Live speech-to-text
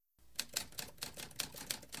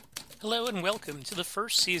Hello and welcome to the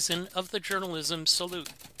first season of the Journalism Salute.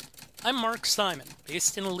 I'm Mark Simon,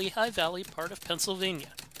 based in a Lehigh Valley part of Pennsylvania.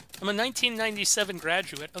 I'm a 1997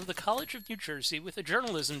 graduate of the College of New Jersey with a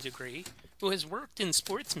journalism degree who has worked in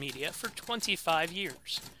sports media for 25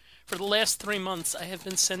 years. For the last 3 months, I have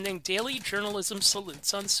been sending daily journalism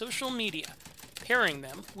salutes on social media, pairing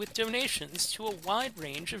them with donations to a wide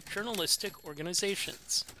range of journalistic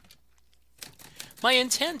organizations. My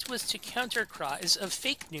intent was to counter cries of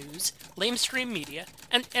fake news, lamestream media,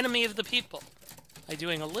 and enemy of the people, by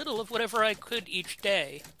doing a little of whatever I could each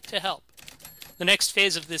day to help. The next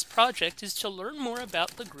phase of this project is to learn more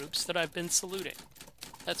about the groups that I've been saluting.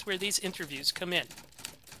 That's where these interviews come in.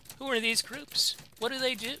 Who are these groups? What do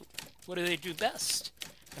they do? What do they do best?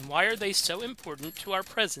 And why are they so important to our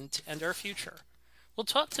present and our future? We'll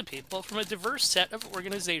talk to people from a diverse set of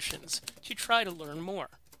organizations to try to learn more.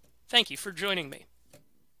 Thank you for joining me.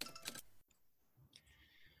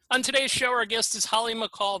 On today's show, our guest is Holly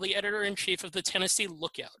McCall, the editor-in-chief of the Tennessee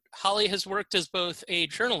Lookout. Holly has worked as both a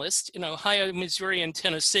journalist in Ohio, Missouri, and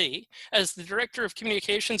Tennessee, as the director of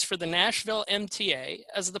communications for the Nashville MTA,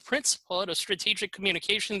 as the principal at a strategic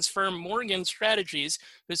communications firm, Morgan Strategies,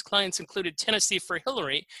 whose clients included Tennessee for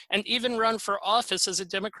Hillary, and even run for office as a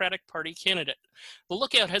Democratic Party candidate. The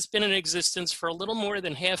Lookout has been in existence for a little more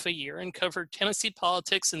than half a year and covered Tennessee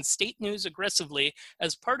politics and state news aggressively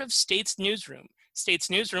as part of State's Newsroom. State's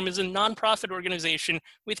Newsroom is a nonprofit organization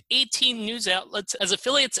with 18 news outlets as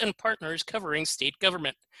affiliates and partners covering state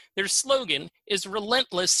government. Their slogan is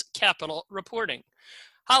Relentless Capital Reporting.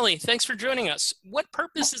 Holly, thanks for joining us. What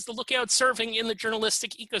purpose is the Lookout serving in the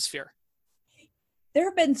journalistic ecosphere? There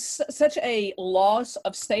have been such a loss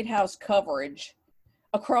of state house coverage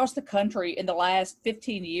across the country in the last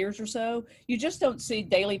 15 years or so. You just don't see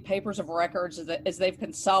daily papers of records as they've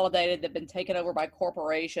consolidated. They've been taken over by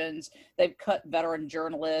corporations. They've cut veteran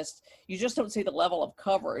journalists. You just don't see the level of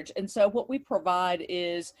coverage. And so what we provide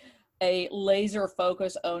is a laser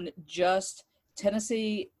focus on just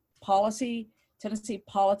Tennessee policy, Tennessee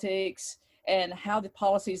politics, and how the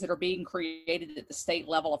policies that are being created at the state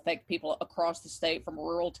level affect people across the state, from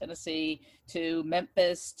rural Tennessee to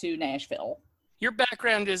Memphis to Nashville. Your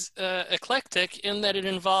background is eclectic in that it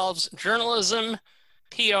involves journalism,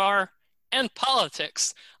 PR, and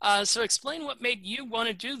politics. So explain what made you want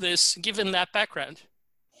to do this, given that background.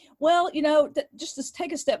 Well, just to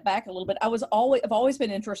take a step back a little bit, I've always been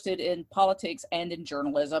interested in politics and in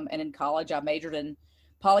journalism. And in college, I majored in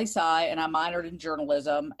poli-sci and I minored in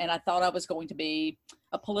journalism. And I thought I was going to be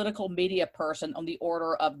a political media person on the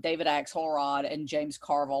order of David Axelrod and James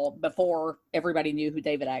Carville before everybody knew who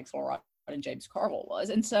David Axelrod and James Carville was.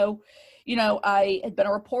 And so, I had been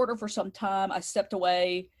a reporter for some time. I stepped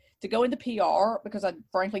away to go into PR because I'd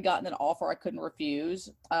frankly gotten an offer I couldn't refuse.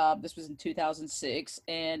 This was in 2006,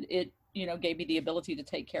 and it, gave me the ability to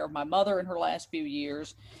take care of my mother in her last few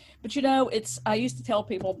years. But, I used to tell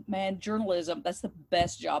people, man, journalism, that's the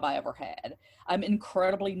best job I ever had. I'm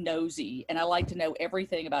incredibly nosy and I like to know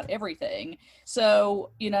everything about everything.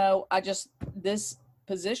 So, this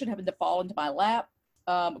position happened to fall into my lap.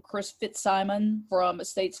 Chris Fitzsimon from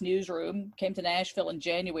State's Newsroom came to Nashville in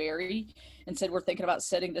January and said, we're thinking about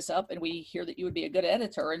setting this up and we hear that you would be a good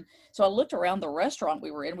editor. And so I looked around the restaurant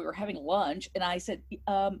we were in, we were having lunch, and I said,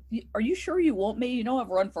 are you sure you want me? I've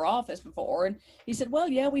run for office before. And he said, well,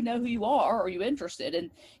 yeah, we know who you are. Are you interested?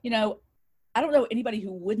 And, I don't know anybody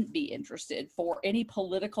who wouldn't be interested. For any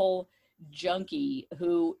political junkie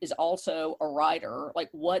who is also a writer, like,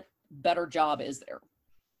 what better job is there?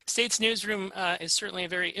 State's Newsroom is certainly a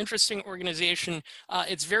very interesting organization.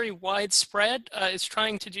 It's very widespread. It's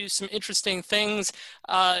trying to do some interesting things.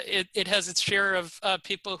 It has its share of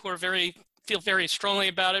people who feel very strongly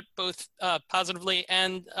about it, both positively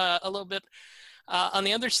and a little bit on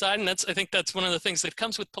the other side. And I think that's one of the things that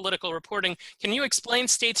comes with political reporting. Can you explain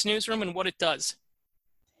State's Newsroom and what it does?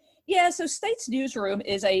 Yeah, so State's Newsroom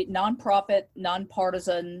is a nonprofit,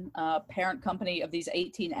 nonpartisan parent company of these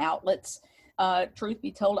 18 outlets. Truth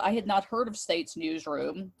be told, I had not heard of State's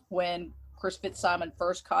Newsroom when Chris Fitzsimon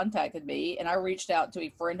first contacted me, and I reached out to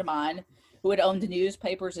a friend of mine who had owned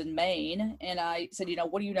newspapers in Maine, and I said,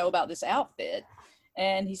 what do you know about this outfit?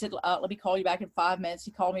 And he said, let me call you back in 5 minutes.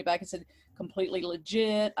 He called me back and said, completely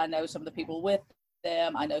legit. I know some of the people with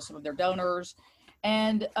them. I know some of their donors.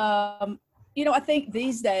 And, I think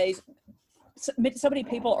these days, so many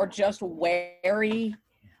people are just wary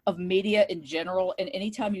of media in general, and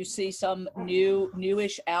anytime you see some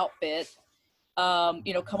newish outfit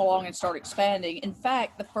come along and start expanding. In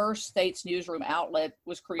fact, the first State's Newsroom outlet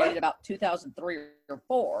was created about 2003 or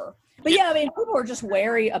 4. But yeah, I mean, people are just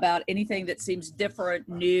wary about anything that seems different,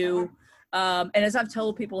 new, And as I've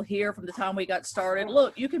told people here from the time we got started,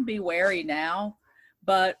 look, you can be wary now,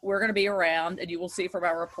 but we're going to be around, and you will see from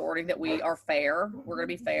our reporting that we are fair. We're going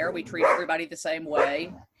to be fair. We treat everybody the same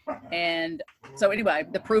way. And so anyway,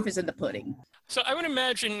 the proof is in the pudding. So I would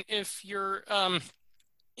imagine if you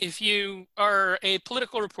are a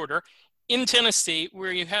political reporter in Tennessee,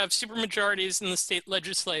 where you have supermajorities in the state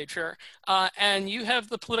legislature, and you have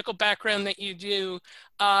the political background that you do,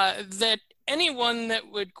 that anyone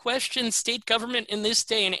that would question state government in this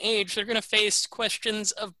day and age, they're going to face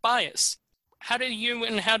questions of bias. How do you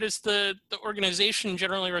and how does the organization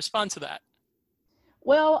generally respond to that?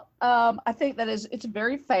 Well, I think that it's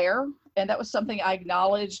very fair, and that was something I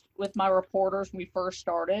acknowledged with my reporters when we first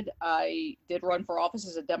started. I did run for office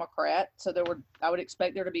as a Democrat, so I would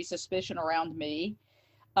expect there to be suspicion around me.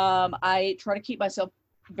 I try to keep myself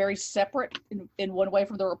very separate in one way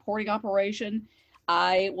from the reporting operation.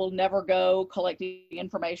 I will never go collecting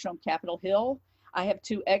information on Capitol Hill. I have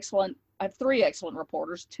three excellent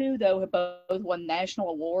reporters. Two, though, have both won national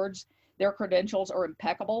awards. Their credentials are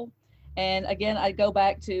impeccable. And again, I go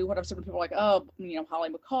back to what I've said when people are like, oh, Holly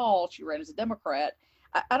McCall, she ran as a Democrat.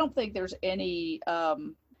 I don't think there's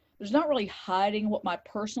not really hiding what my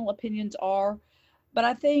personal opinions are. But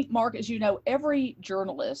I think, Mark, as you know, every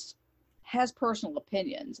journalist has personal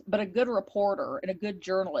opinions, but a good reporter and a good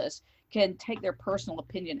journalist can take their personal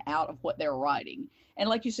opinion out of what they're writing. And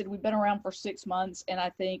like you said, we've been around for 6 months. And I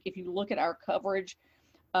think if you look at our coverage,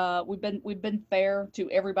 we've been fair to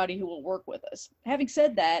everybody who will work with us. Having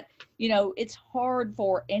said that, it's hard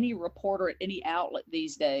for any reporter at any outlet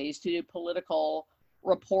these days to do political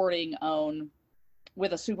reporting on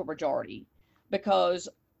with a supermajority because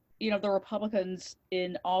the Republicans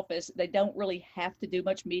in office, they don't really have to do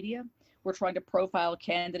much media. We're trying to profile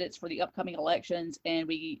candidates for the upcoming elections, and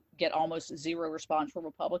we get almost zero response from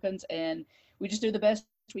Republicans. And we just do the best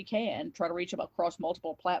we can, try to reach them across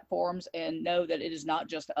multiple platforms, and know that it is not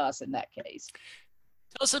just us in that case.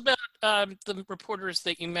 Tell us about the reporters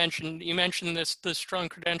that you mentioned. You mentioned the strong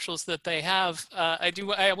credentials that they have.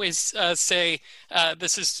 I always say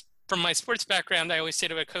this is from my sports background. I always say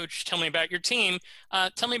to a coach, "Tell me about your team.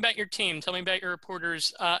 Tell me about your team. Tell me about your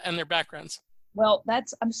reporters and their backgrounds." Well,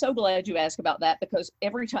 I'm so glad you asked about that because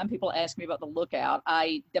every time people ask me about the Lookout,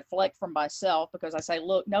 I deflect from myself because I say,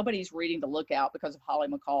 look, nobody's reading the Lookout because of Holly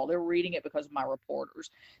McCall. They're reading it because of my reporters.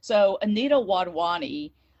 So Anita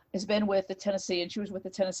Wadwani has been with the Tennessean. She was with the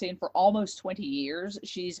Tennessean for almost 20 years.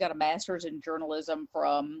 She's got a master's in journalism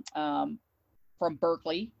from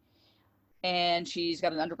Berkeley, and she's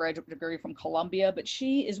got an undergraduate degree from Columbia. But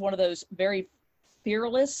she is one of those very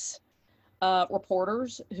fearless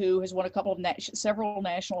reporters who has won a couple of several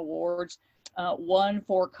national awards. One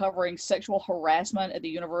for covering sexual harassment at the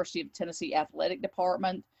University of Tennessee Athletic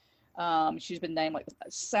Department. She's been named like the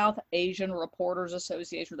South Asian Reporters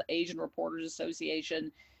Association, or the Asian Reporters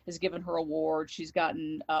Association has given her awards. She's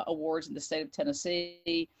gotten awards in the state of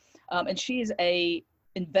Tennessee, and she is a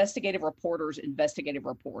investigative reporter.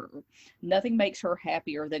 Nothing makes her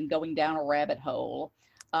happier than going down a rabbit hole.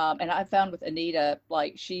 And I found with Anita,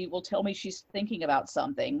 like she will tell me she's thinking about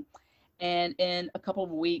something, and in a couple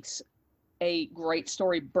of weeks, a great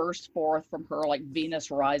story bursts forth from her, like Venus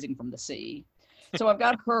rising from the sea. So I've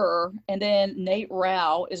got her, and then Nate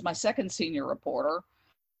Rao is my second senior reporter.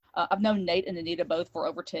 I've known Nate and Anita both for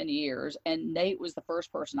over 10 years, and Nate was the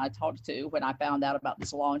first person I talked to when I found out about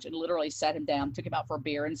this launch, and literally sat him down, took him out for a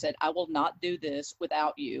beer, and said, I will not do this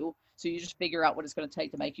without you. So you just figure out what it's going to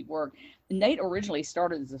take to make you work. Nate originally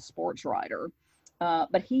started as a sports writer,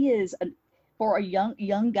 but he is, for a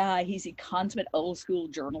young guy, he's a consummate old school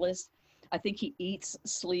journalist. I think he eats,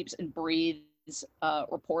 sleeps, and breathes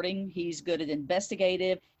reporting. He's good at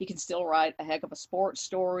investigative. He can still write a heck of a sports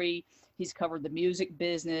story. He's covered the music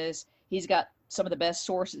business. He's got some of the best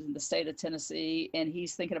sources in the state of Tennessee, and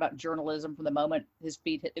he's thinking about journalism from the moment his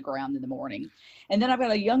feet hit the ground in the morning. And then I've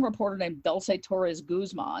got a young reporter named Dulce Torres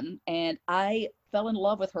Guzman, and I fell in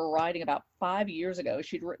love with her writing about 5 years ago.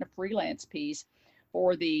 She'd written a freelance piece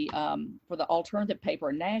for the alternative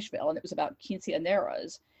paper in Nashville, and it was about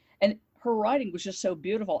quinceañeras. And her writing was just so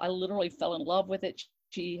beautiful. I literally fell in love with it.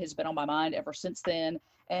 She has been on my mind ever since then.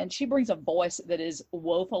 And she brings a voice that is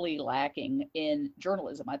woefully lacking in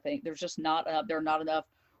journalism. I think there are not enough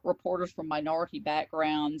reporters from minority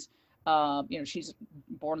backgrounds. She's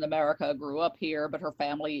born in America, grew up here, but her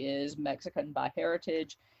family is Mexican by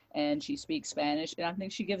heritage, and she speaks Spanish. And I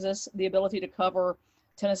think she gives us the ability to cover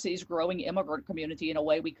Tennessee's growing immigrant community in a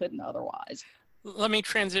way we couldn't otherwise. Let me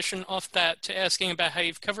transition off that to asking about how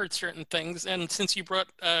you've covered certain things. And since you brought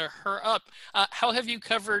her up, how have you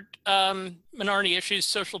covered minority issues,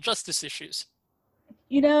 social justice issues?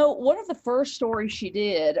 One of the first stories she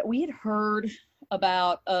did, we had heard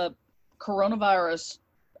about a coronavirus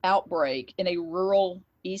outbreak in a rural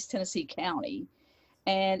East Tennessee county.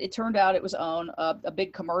 And it turned out it was on a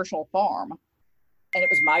big commercial farm, and it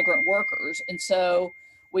was migrant workers. And so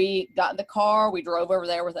we got in the car, we drove over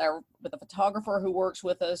there with a photographer who works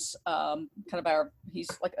with us, he's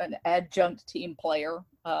like an adjunct team player,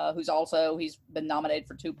 he's been nominated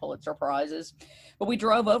for 2 Pulitzer Prizes. But we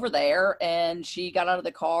drove over there, and she got out of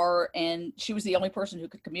the car, and she was the only person who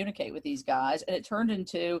could communicate with these guys. And it turned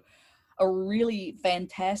into a really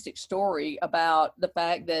fantastic story about the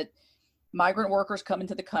fact that migrant workers come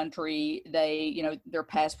into the country. Their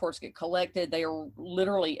passports get collected. They are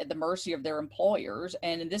literally at the mercy of their employers.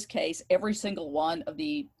 And in this case, every single one of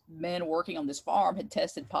the men working on this farm had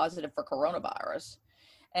tested positive for coronavirus.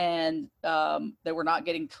 And they were not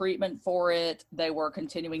getting treatment for it. They were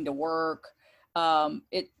continuing to work.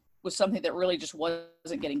 It was something that really just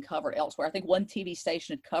wasn't getting covered elsewhere. I think one TV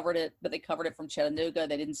station had covered it, but they covered it from Chattanooga.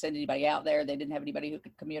 They didn't send anybody out there. They didn't have anybody who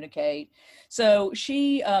could communicate. So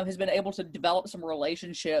she has been able to develop some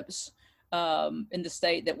relationships in the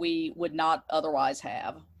state that we would not otherwise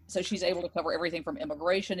have. So she's able to cover everything from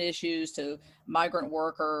immigration issues to migrant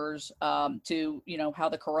workers to, how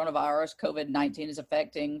the coronavirus, COVID-19, is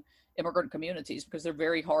affecting immigrant communities because they're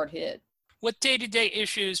very hard hit. What day-to-day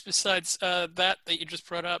issues besides that you just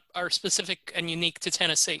brought up are specific and unique to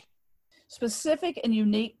Tennessee? Specific and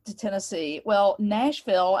unique to Tennessee. Well,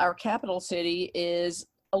 Nashville, our capital city, is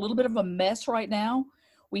a little bit of a mess right now.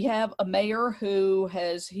 We have a mayor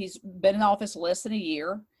he's been in office less than a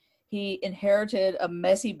year. He inherited a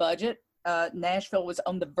messy budget. Nashville was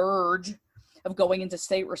on the verge of going into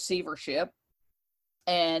state receivership,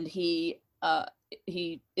 and he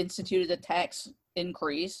instituted a tax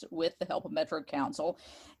increase with the help of Metro Council.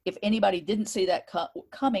 If anybody didn't see that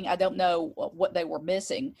coming, I don't know what they were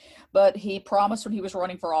missing, but he promised when he was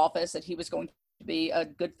running for office that he was going to be a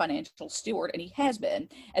good financial steward, and he has been.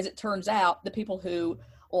 As it turns out, the people who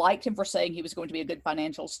liked him for saying he was going to be a good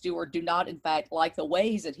financial steward do not, in fact, like the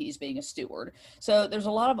ways that he's being a steward. So there's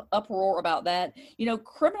a lot of uproar about that.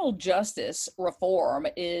 Criminal justice reform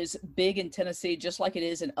is big in Tennessee, just like it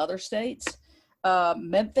is in other states.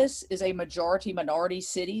 Memphis is a majority minority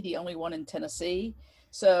city, the only one in Tennessee.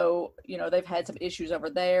 So, they've had some issues over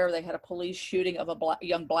there. They had a police shooting of a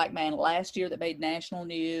young black man last year that made national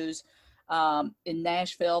news. In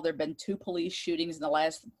Nashville, there have been 2 police shootings in the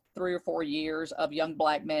last 3 or 4 years of young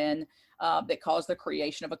black men that caused the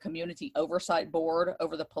creation of a community oversight board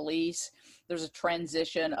over the police. There's a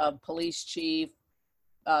transition of police chief.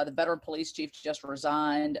 The veteran police chief just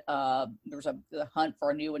resigned. There was a hunt for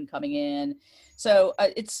a new one coming in. So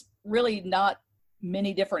it's really not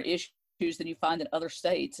many different issues than you find in other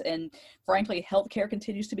states. And frankly, healthcare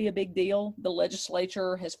continues to be a big deal. The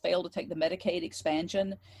legislature has failed to take the Medicaid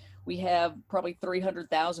expansion. We have probably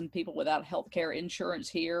 300,000 people without healthcare insurance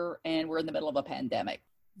here, and we're in the middle of a pandemic.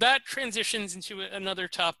 That transitions into another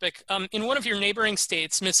topic. In one of your neighboring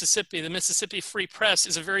states, Mississippi, the Mississippi Free Press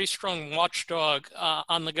is a very strong watchdog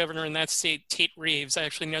on the governor in that state, Tate Reeves. I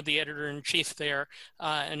actually know the editor-in-chief there,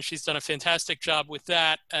 and she's done a fantastic job with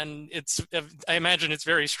that. And I imagine it's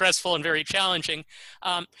very stressful and very challenging.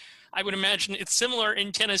 I would imagine it's similar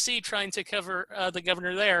in Tennessee, trying to cover the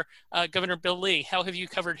governor there, Governor Bill Lee. How have you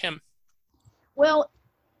covered him? Well,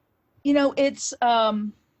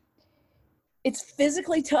 it's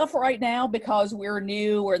physically tough right now because we're in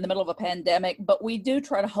the middle of a pandemic, but we do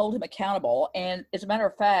try to hold him accountable. And as a matter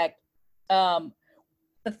of fact, the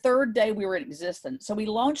 3rd day we were in existence. So we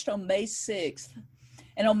launched on May 6th.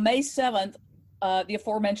 And on May 7th, the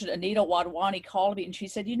aforementioned Anita Wadwani called me and she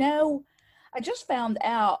said, I just found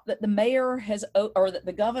out that that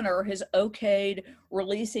the governor has okayed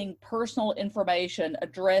releasing personal information,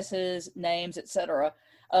 addresses, names, etc.,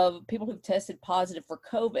 of people who've tested positive for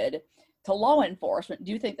COVID to law enforcement.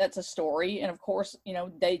 Do you think that's a story? And of course,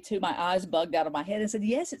 day 2, my eyes bugged out of my head and said,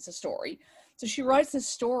 yes, it's a story. So she writes this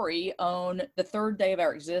story on the 3rd day of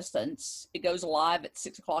our existence. It goes live at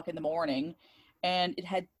 6:00 in the morning, and it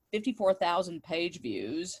had 54,000 page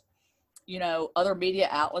views. Other media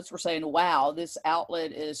outlets were saying, wow, this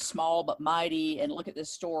outlet is small but mighty, and look at this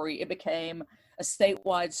story. It became a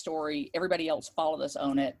statewide story. Everybody else followed us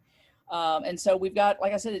on it. And so we've got,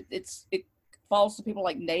 like I said, it falls to people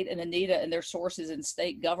like Nate and Anita and their sources in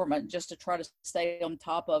state government just to try to stay on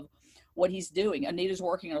top of what he's doing. Anita's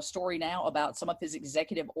working on a story now about some of his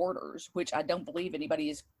executive orders, which I don't believe anybody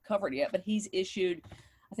has covered yet, but he's issued,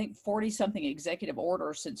 I think, 40-something executive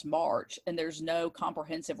orders since March, and there's no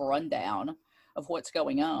comprehensive rundown of what's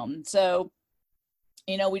going on. So,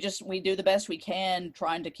 we do the best we can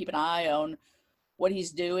trying to keep an eye on what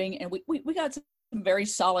he's doing. And we got some very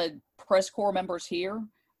solid press corps members here,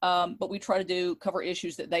 but we try to cover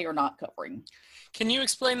issues that they are not covering. Can you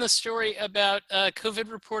explain the story about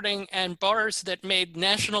COVID reporting and bars that made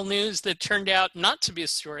national news that turned out not to be a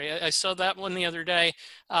story? I saw that one the other day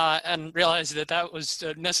and realized that that was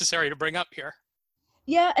necessary to bring up here.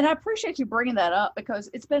 Yeah, and I appreciate you bringing that up because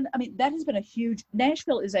that has been a huge,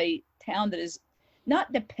 Nashville is a town that is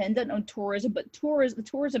not dependent on tourism, but the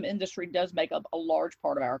tourism industry does make up a large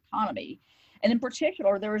part of our economy. And in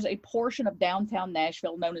particular, there is a portion of downtown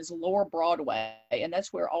Nashville known as Lower Broadway, and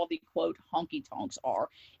that's where all the quote honky tonks are.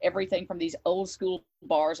 Everything from these old school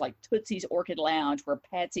bars like Tootsie's Orchid Lounge, where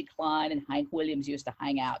Patsy Cline and Hank Williams used to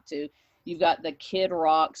hang out, to you've got the Kid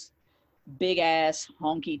Rock's big ass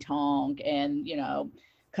honky tonk and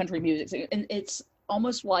country music, and it's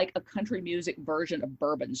almost like a country music version of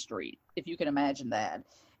Bourbon Street, if you can imagine that.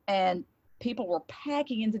 And people were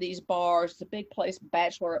packing into these bars. It's a big place,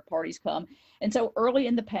 bachelorette parties come. And so early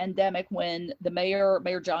in the pandemic, when the mayor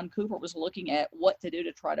John Cooper was looking at what to do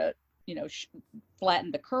to try to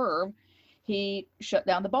flatten the curve, he shut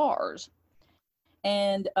down the bars.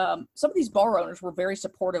 And some of these bar owners were very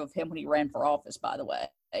supportive of him when he ran for office, by the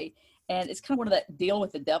way. And it's kind of one of that deal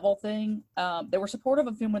with the devil thing. They were supportive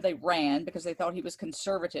of him when they ran because they thought he was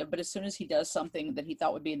conservative. But as soon as he does something that he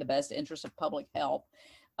thought would be in the best interest of public health,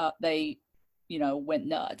 they, went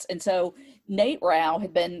nuts. And so Nate Rao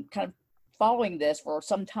had been kind of following this for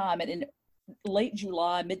some time. And in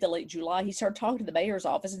mid to late July, he started talking to the mayor's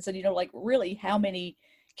office and said, really, how many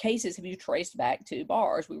cases have you traced back to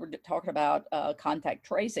bars? We were talking about contact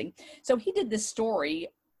tracing. So he did this story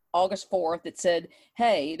August 4th that said,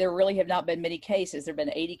 hey, there really have not been many cases. There have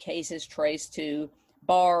been 80 cases traced to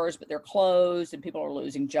bars, but they're closed and people are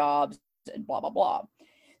losing jobs and blah, blah, blah.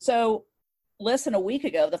 So less than a week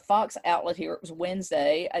ago, the Fox outlet here, it was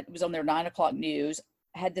Wednesday, it was on their 9 o'clock news,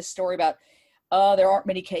 had this story about there aren't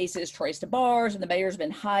many cases traced to bars and the mayor's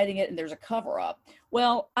been hiding it and there's a cover up.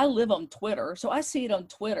 Well, I live on Twitter, so I see it on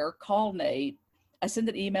Twitter, call Nate. I sent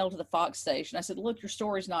an email to the Fox station. I said, look, your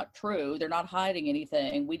story's not true. They're not hiding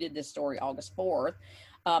anything. We did this story August 4th.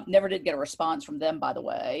 Never did get a response from them, by the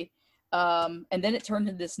way. And then it turned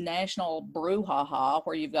into this national brouhaha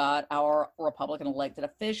where you've got our Republican elected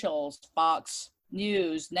officials. Fox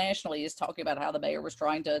News nationally is talking about how the mayor was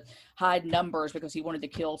trying to hide numbers because he wanted to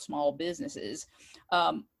kill small businesses,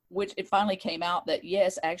 which it finally came out that,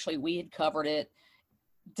 yes, actually we had covered it.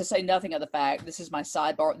 To say nothing of the fact, this is my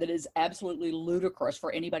sidebar, that is absolutely ludicrous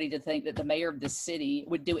for anybody to think that the mayor of this city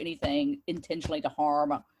would do anything intentionally to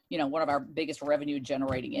harm, one of our biggest revenue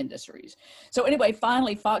generating industries. So anyway,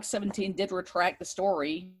 finally, Fox 17 did retract the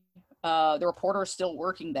story. The reporter is still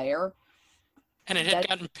working there. And it had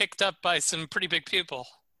gotten picked up by some pretty big people.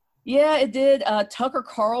 Yeah, it did. Tucker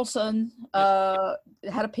Carlson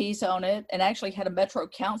had a piece on it and actually had a Metro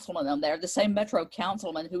councilman on there, the same Metro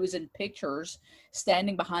councilman who was in pictures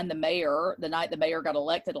standing behind the mayor the night the mayor got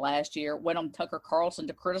elected last year, went on Tucker Carlson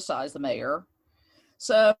to criticize the mayor.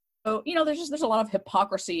 So, there's a lot of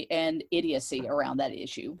hypocrisy and idiocy around that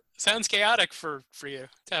issue. Sounds chaotic for you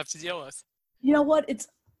to have to deal with. You know what? It's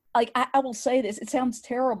like, I will say this, it sounds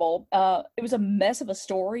terrible. It was a mess of a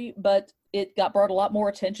story, but it brought a lot more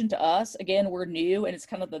attention to us. Again, we're new, and it's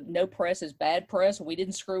kind of the no press is bad press. We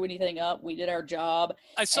didn't screw anything up. We did our job.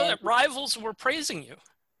 I saw that rivals were praising you.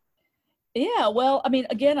 Yeah, well,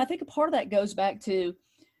 again, I think a part of that goes back to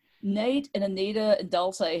Nate and Anita and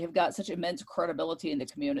Dulce have got such immense credibility in the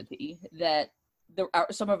community that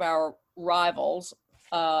some of our rivals,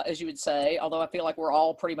 as you would say, although I feel like we're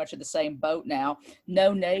all pretty much in the same boat now,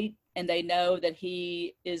 know Nate, and they know that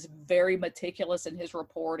he is very meticulous in his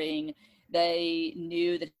reporting. They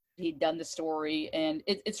knew that he'd done the story, and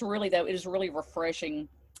it is really refreshing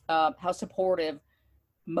how supportive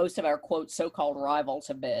most of our, quote, so-called rivals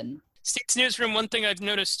have been. State's Newsroom, one thing I've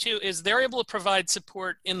noticed too is they're able to provide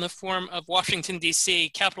support in the form of Washington, D.C.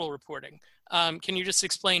 Capitol reporting. Can you just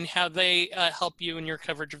explain how they help you in your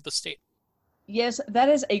coverage of the state? Yes, that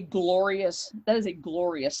is a glorious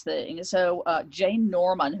thing. So Jane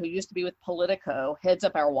Norman, who used to be with Politico, heads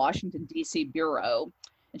up our Washington, D.C. bureau.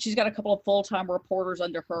 And she's got a couple of full-time reporters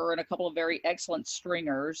under her and a couple of very excellent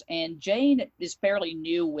stringers. And Jane is fairly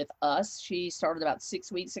new with us. She started about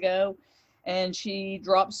 6 weeks ago, and she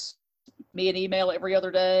drops me an email every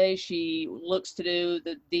other day.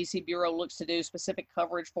 The DC Bureau looks to do specific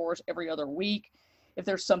coverage for us every other week. If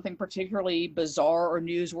there's something particularly bizarre or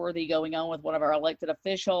newsworthy going on with one of our elected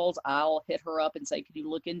officials, I'll hit her up and say, can you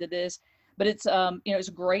look into this? But it's, it's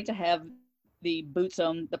great to have the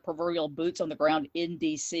proverbial boots on the ground in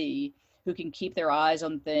DC who can keep their eyes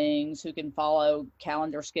on things, who can follow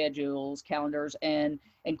calendars, and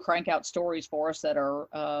crank out stories for us that are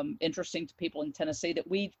interesting to people in Tennessee that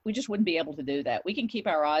we just wouldn't be able to do that. We can keep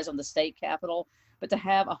our eyes on the state capitol, but to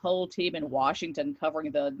have a whole team in Washington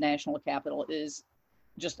covering the national capitol is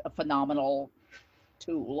just a phenomenal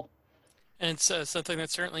tool. And it's something that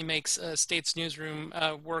certainly makes State's newsroom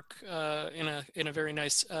work in a very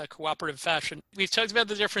nice cooperative fashion. We've talked about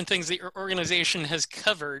the different things that your organization has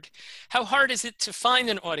covered. How hard is it to find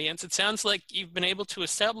an audience? It sounds like you've been able to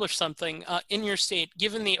establish something in your state,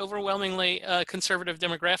 given the overwhelmingly conservative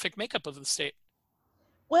demographic makeup of the state.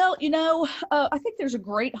 Well, I think there's a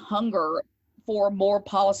great hunger for more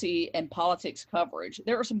policy and politics coverage.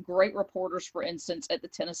 There are some great reporters, for instance, at the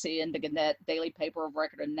Tennessee and the Gannett Daily Paper of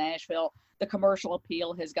Record in Nashville. The Commercial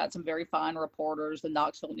Appeal has got some very fine reporters, the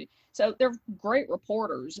Knoxville News. So they're great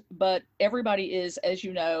reporters, but everybody is, as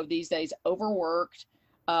you know, these days overworked,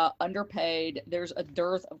 underpaid. There's a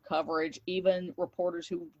dearth of coverage. Even reporters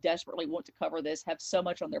who desperately want to cover this have so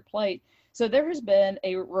much on their plate. So there has been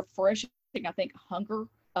a refreshing, I think, hunger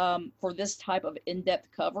for this type of in-depth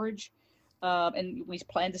coverage. And we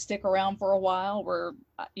plan to stick around for a while. We're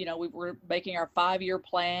making our 5-year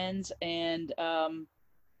plans, and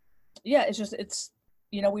yeah,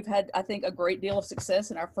 we've had, I think, a great deal of success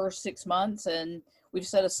in our first 6 months, and we've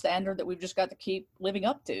set a standard that we've just got to keep living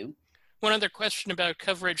up to. One other question about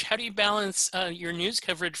coverage. How do you balance your news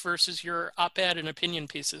coverage versus your op-ed and opinion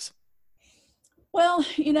pieces? Well,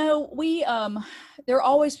 there are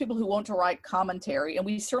always people who want to write commentary, and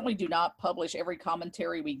we certainly do not publish every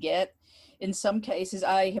commentary we get. In some cases,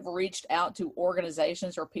 I have reached out to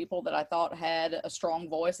organizations or people that I thought had a strong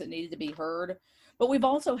voice that needed to be heard. But we've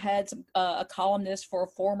also had a columnist for a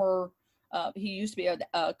former, he used to be a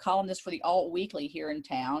columnist for the Alt Weekly here in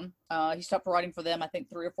town. He stopped writing for them, I think,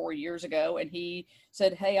 3 or 4 years ago. And he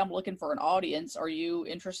said, "Hey, I'm looking for an audience. Are you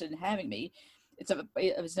interested in having me?"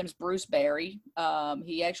 His name's Bruce Barry.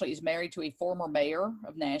 He actually is married to a former mayor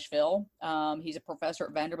of Nashville. He's a professor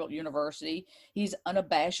at Vanderbilt University. He's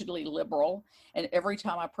unabashedly liberal. And every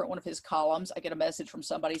time I print one of his columns, I get a message from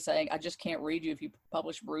somebody saying, "I just can't read you if you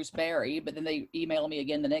publish Bruce Barry." But then they email me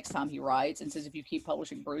again the next time he writes and says, "If you keep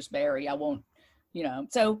publishing Bruce Barry, I won't,"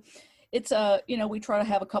 So it's, we try to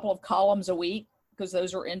have a couple of columns a week because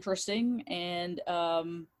those are interesting. And, I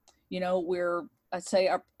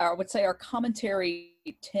would say our commentary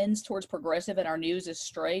tends towards progressive and our news is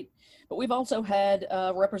straight, but we've also had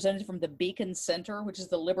a representative from the Beacon Center, which is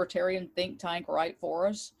the libertarian think tank, write for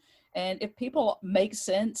us. And if people make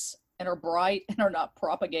sense and are bright and are not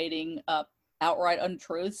propagating outright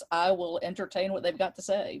untruths, I will entertain what they've got to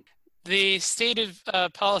say. The state of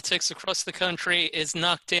politics across the country is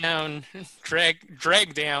knocked down,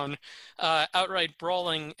 dragged down, outright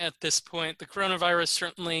brawling at this point. The coronavirus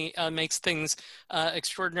certainly makes things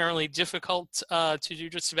extraordinarily difficult to do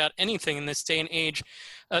just about anything in this day and age.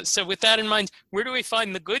 So with that in mind, where do we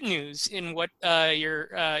find the good news in what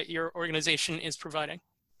your organization is providing?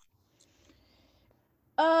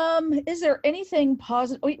 Is there anything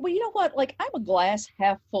positive? Well, you know what? Like, I'm a glass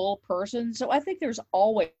half full person, so I think there's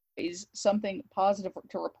always something positive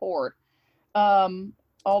to report.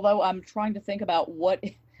 Although I'm trying to think about what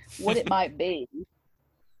it might be.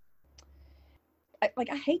 I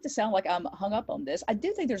hate to sound like I'm hung up on this. I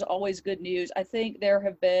do think there's always good news. I think there's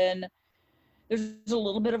a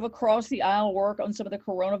little bit of across the aisle work on some of the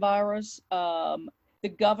coronavirus. The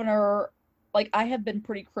governor, I have been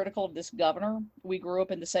pretty critical of this governor. We grew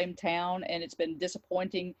up in the same town, and it's been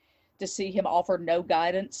disappointing to see him offer no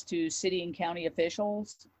guidance to city and county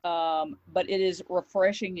officials. But it is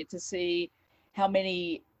refreshing to see how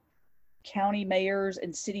many county mayors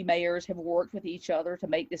and city mayors have worked with each other to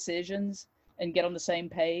make decisions and get on the same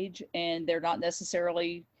page. And they're not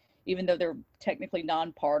necessarily, even though they're technically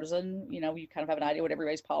nonpartisan, you kind of have an idea what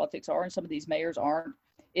everybody's politics are. And some of these mayors aren't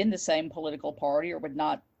in the same political party or would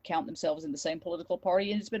not count themselves in the same political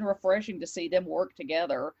party. And it's been refreshing to see them work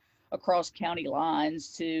together across county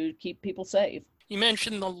lines to keep people safe. You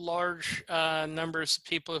mentioned the large numbers of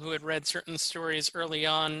people who had read certain stories early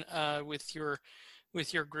on with your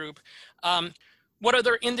group. What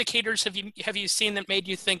other indicators have you seen that made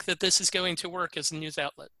you think that this is going to work as a news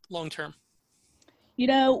outlet long term?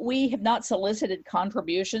 We have not solicited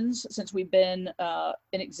contributions since we've been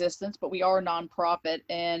in existence, but we are a nonprofit,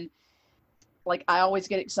 and I always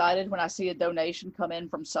get excited when I see a donation come in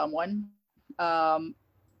from someone.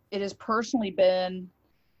 It has personally been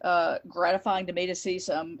gratifying to me to see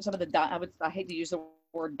some of the, I hate to use the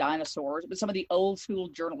word dinosaurs, but some of the old school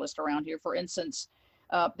journalists around here. For instance,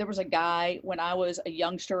 There was a guy when I was a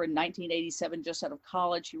youngster in 1987, just out of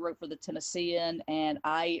college. He wrote for the Tennessean, and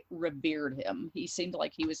I revered him. He seemed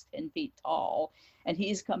like he was 10 feet tall, and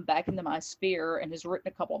he's come back into my sphere and has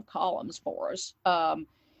written a couple of columns for us.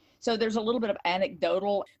 So there's a little bit of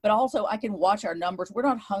anecdotal, but also I can watch our numbers. We're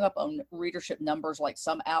not hung up on readership numbers like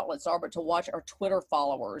some outlets are, but to watch our Twitter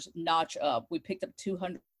followers notch up. We picked up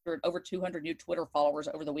over 200 new Twitter followers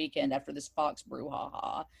over the weekend after this Fox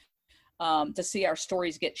brouhaha. To see our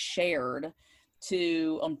stories get shared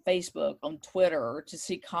on Facebook, on Twitter, to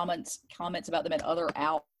see comments about them in other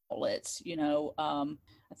outlets.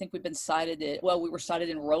 I think we've been cited we were cited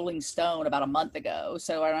in Rolling Stone about a month ago.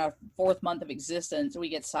 So in our 4th month of existence, we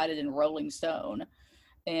get cited in Rolling Stone.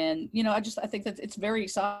 And, I think that it's very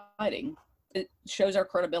exciting. It shows our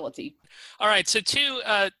credibility. All right, so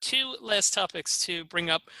two last topics to bring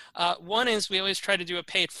up. One is we always try to do a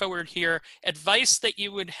pay it forward here. Advice that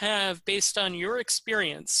you would have based on your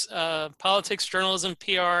experience, politics, journalism,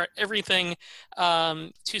 PR, everything,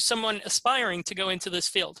 to someone aspiring to go into this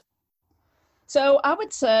field. So I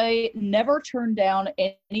would say never turn down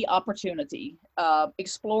any opportunity.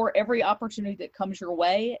 Explore every opportunity that comes your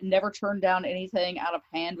way. Never turn down anything out of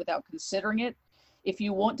hand without considering it. If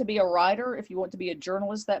you want to be a writer, if you want to be a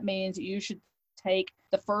journalist, that means you should take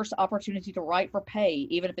the first opportunity to write for pay,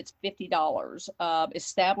 even if it's $50.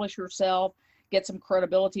 Establish yourself, get some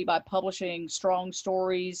credibility by publishing strong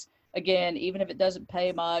stories. Again, even if it doesn't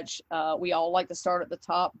pay much, we all like to start at the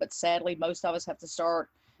top, but sadly, most of us have to start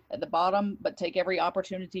at the bottom. But take every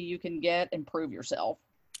opportunity you can get and prove yourself.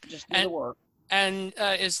 Just do the work. And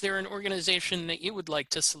is there an organization that you would like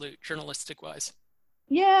to salute, journalistic-wise?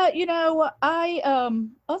 Yeah, I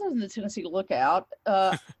other than the Tennessee Lookout,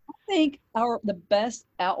 I think the best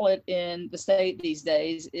outlet in the state these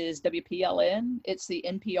days is WPLN. It's the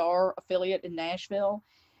NPR affiliate in Nashville,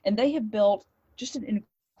 and they have built just an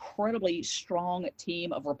incredibly strong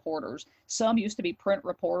team of reporters. Some used to be print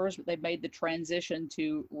reporters, but they've made the transition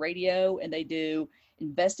to radio, and they do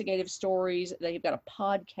investigative stories. They've got a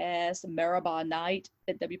podcast, Marabah Night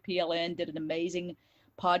at WPLN did an amazing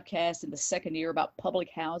podcast in the second year about public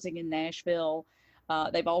housing in Nashville.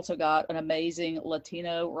 They've also got an amazing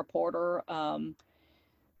Latino reporter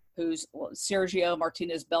who's Sergio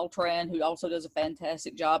Martinez Beltran, who also does a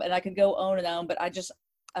fantastic job. And I could go on and on, but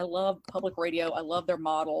I love public radio. I love their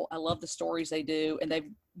model. I love the stories they do. And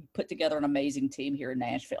they've put together an amazing team here in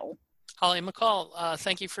Nashville. Holly McCall,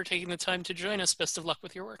 thank you for taking the time to join us. Best of luck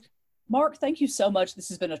with your work. Mark, thank you so much. This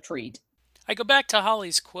has been a treat. I go back to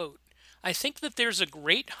Holly's quote. I think that there's a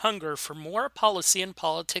great hunger for more policy and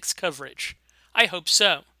politics coverage. I hope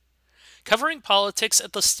so. Covering politics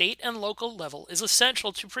at the state and local level is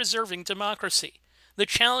essential to preserving democracy. The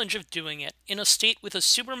challenge of doing it in a state with a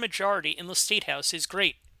supermajority in the state house is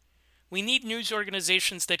great. We need news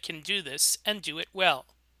organizations that can do this and do it well.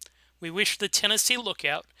 We wish the Tennessee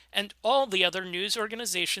Lookout and all the other news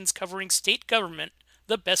organizations covering state government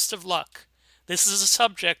the best of luck. This is a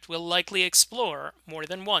subject we'll likely explore more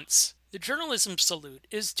than once. The Journalism Salute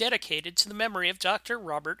is dedicated to the memory of Dr.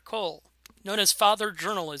 Robert Cole, known as Father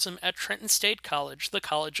Journalism at Trenton State College, the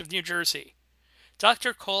College of New Jersey.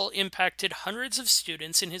 Dr. Cole impacted hundreds of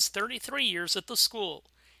students in his 33 years at the school,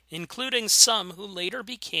 including some who later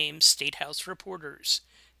became State House reporters.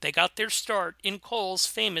 They got their start in Cole's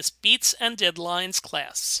famous Beats and Deadlines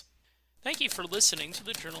class. Thank you for listening to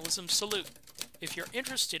the Journalism Salute. If you're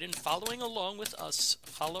interested in following along with us,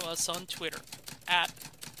 follow us on Twitter at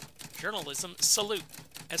Journalism Salute,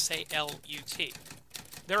 SALUT.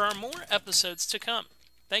 There are more episodes to come.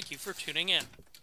 Thank you for tuning in.